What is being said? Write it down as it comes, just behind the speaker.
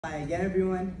Hi again,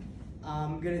 everyone.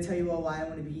 I'm going to tell you all why I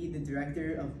want to be the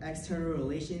Director of External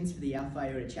Relations for the Alpha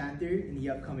Iota chapter in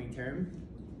the upcoming term.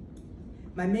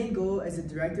 My main goal as a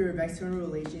Director of External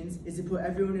Relations is to put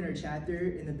everyone in our chapter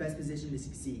in the best position to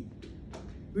succeed.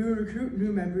 We will recruit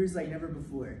new members like never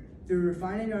before. Through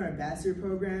refining our ambassador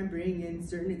program, bringing in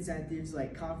certain incentives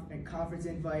like conference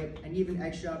invite and even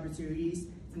extra opportunities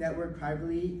to network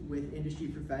privately with industry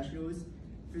professionals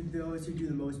for those who do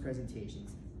the most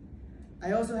presentations.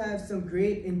 I also have some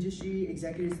great industry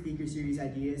executive speaker series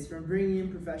ideas from bringing in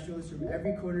professionals from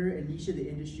every corner and niche of the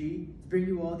industry to bring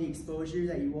you all the exposure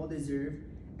that you all deserve.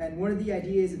 And one of the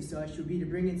ideas of such would be to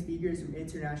bring in speakers from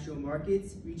international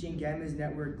markets, reaching Gamma's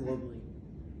network globally.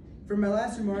 For my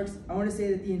last remarks, I want to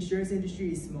say that the insurance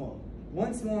industry is small.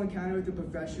 One small encounter with a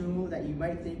professional that you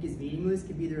might think is meaningless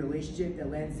could be the relationship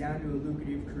that lands down to a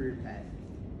lucrative career path.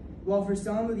 While for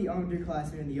some of the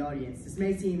underclassmen in the audience, this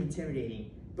may seem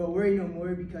intimidating, but worry no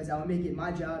more, because I will make it my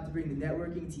job to bring the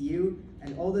networking to you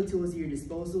and all the tools at your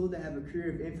disposal to have a career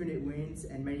of infinite wins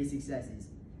and many successes.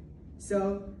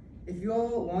 So, if you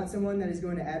all want someone that is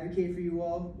going to advocate for you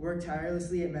all, work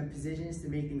tirelessly at my positions to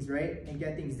make things right and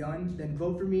get things done, then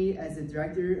vote for me as the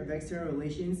Director of External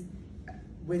Relations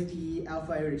with the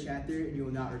Alpha Iota chapter, and you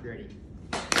will not regret it.